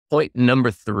Point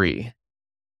number 3,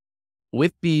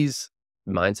 with these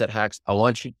mindset hacks, I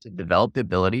want you to develop the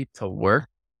ability to work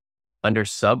under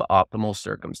suboptimal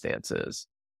circumstances.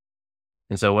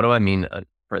 And so what do I mean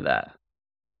for that?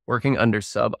 Working under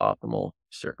suboptimal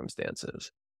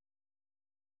circumstances.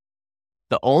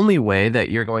 The only way that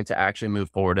you're going to actually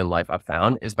move forward in life, I've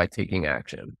found, is by taking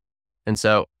action. And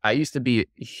so I used to be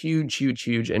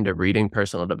huge into reading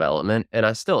personal development, and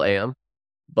I still am,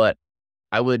 but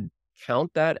I would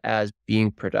count that as being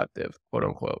productive, quote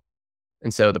unquote.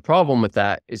 And so the problem with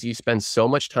that is you spend so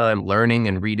much time learning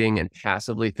and reading and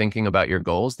passively thinking about your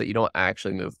goals that you don't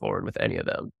actually move forward with any of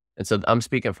them. And so I'm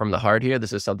speaking from the heart here.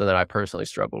 This is something that I personally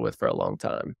struggled with for a long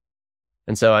time.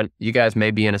 And so you guys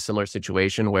may be in a similar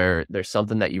situation where there's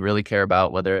something that you really care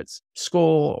about, whether it's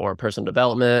school or personal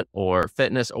development or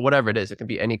fitness or whatever it is. It can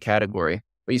be any category,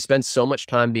 but you spend so much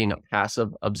time being a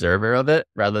passive observer of it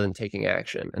rather than taking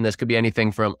action. And this could be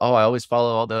anything from, oh, I always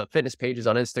follow all the fitness pages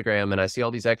on Instagram and I see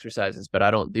all these exercises, but I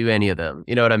don't do any of them.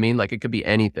 You know what I mean? Like it could be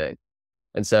anything.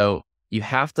 And so you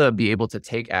have to be able to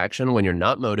take action when you're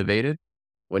not motivated,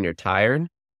 when you're tired,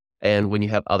 and when you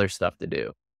have other stuff to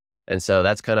do. And so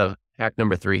that's kind of hack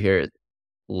number 3 here is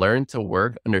learn to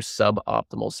work under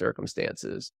suboptimal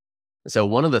circumstances. And so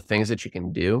one of the things that you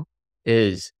can do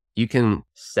is you can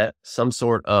set some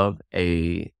sort of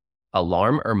a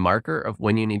alarm or marker of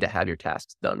when you need to have your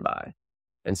tasks done by.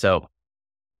 And so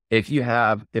if you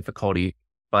have difficulty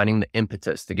finding the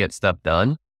impetus to get stuff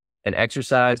done, an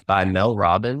exercise by Mel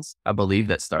Robbins, I believe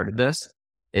that started this,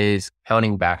 is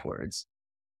counting backwards.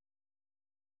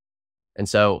 And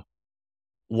so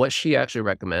what she actually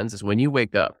recommends is when you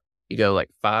wake up, you go like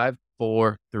 5,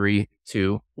 4, 3,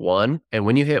 2, 1. And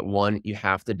when you hit 1, you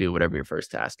have to do whatever your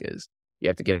first task is. You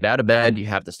have to get it out of bed. You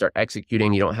have to start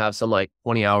executing. You don't have some like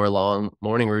 20-hour long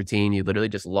morning routine. You literally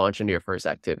just launch into your first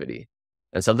activity.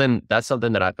 And that's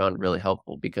something that I found really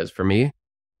helpful because for me,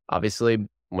 obviously,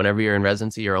 whenever you're in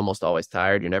residency, you're almost always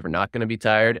tired. You're never not going to be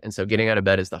tired. And so getting out of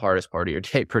bed is the hardest part of your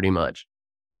day pretty much.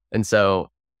 And so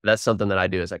that's something that I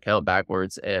do is I count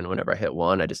backwards. And whenever I hit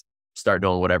 1, I just start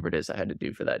doing whatever it is I had to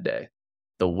do for that day.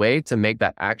 The way to make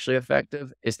that actually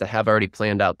effective is to have already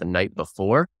planned out the night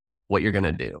before what you're going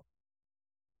to do.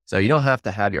 So you don't have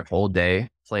to have your whole day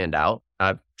planned out.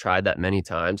 I've tried that many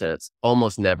times and it's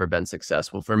almost never been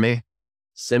successful for me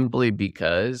simply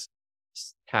because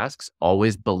tasks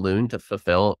always balloon to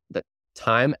fulfill the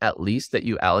time at least that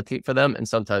you allocate for them. And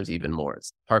sometimes even more.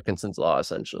 It's Parkinson's law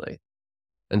essentially.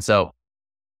 And so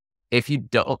if you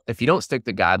don't stick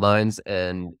to guidelines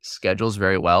and schedules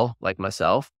very well, like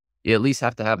myself, you at least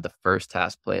have to have the first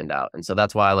task planned out. And so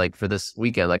that's why like for this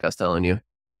weekend, like I was telling you,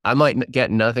 I might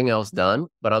get nothing else done,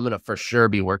 but I'm going to for sure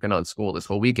be working on school this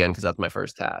whole weekend because that's my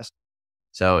first task.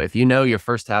 So if you know your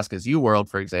first task is UWorld,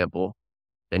 for example,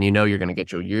 then you know you're going to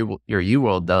get your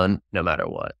UWorld done no matter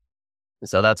what. And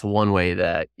so that's one way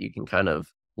that you can kind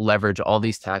of leverage all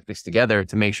these tactics together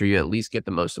to make sure you at least get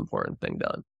the most important thing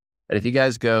done. And if you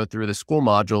guys go through the school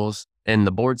modules in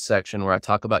the board section where I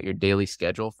talk about your daily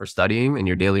schedule for studying and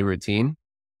your daily routine,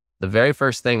 the very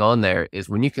first thing on there is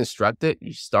when you construct it,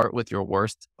 you start with your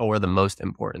worst or the most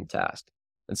important task.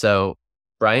 And so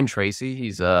Brian Tracy,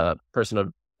 he's a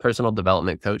personal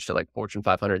development coach to like Fortune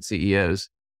 500 CEOs.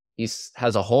 He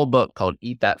has a whole book called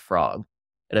Eat That Frog.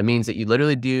 And it means that you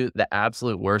literally do the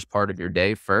absolute worst part of your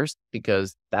day first,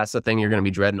 because that's the thing you're going to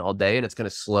be dreading all day. And it's going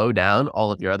to slow down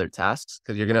all of your other tasks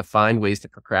because you're going to find ways to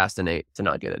procrastinate to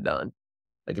not get it done.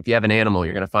 Like if you have an animal,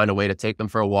 you're going to find a way to take them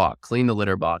for a walk, clean the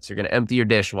litter box. You're going to empty your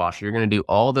dishwasher. You're going to do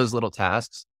all those little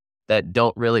tasks that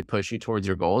don't really push you towards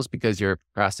your goals because you're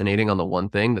procrastinating on the one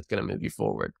thing that's going to move you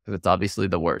forward. Because it's obviously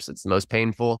the worst. It's the most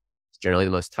painful. It's generally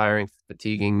the most tiring,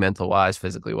 fatiguing, mental wise,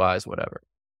 physically wise, whatever.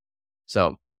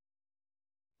 So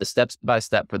the steps by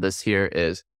step for this here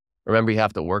is, remember, you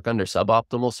have to work under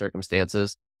suboptimal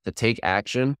circumstances. To take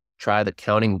action, try the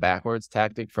counting backwards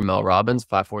tactic from Mel Robbins,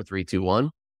 5, 4, 3, 2, 1,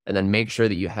 and then make sure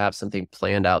that you have something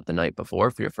planned out the night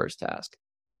before for your first task.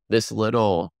 This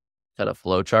little kind of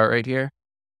flow chart right here,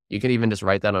 you can even just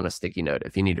write that on a sticky note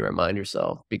if you need to remind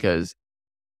yourself, because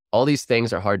all these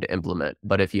things are hard to implement.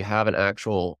 But if you have an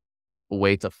actual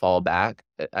way to fall back,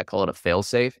 I call it a fail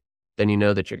safe, then you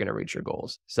know that you're going to reach your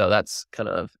goals. So that's kind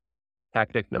of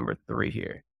tactic number 3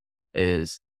 here,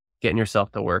 is getting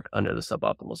yourself to work under the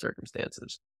suboptimal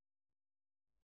circumstances.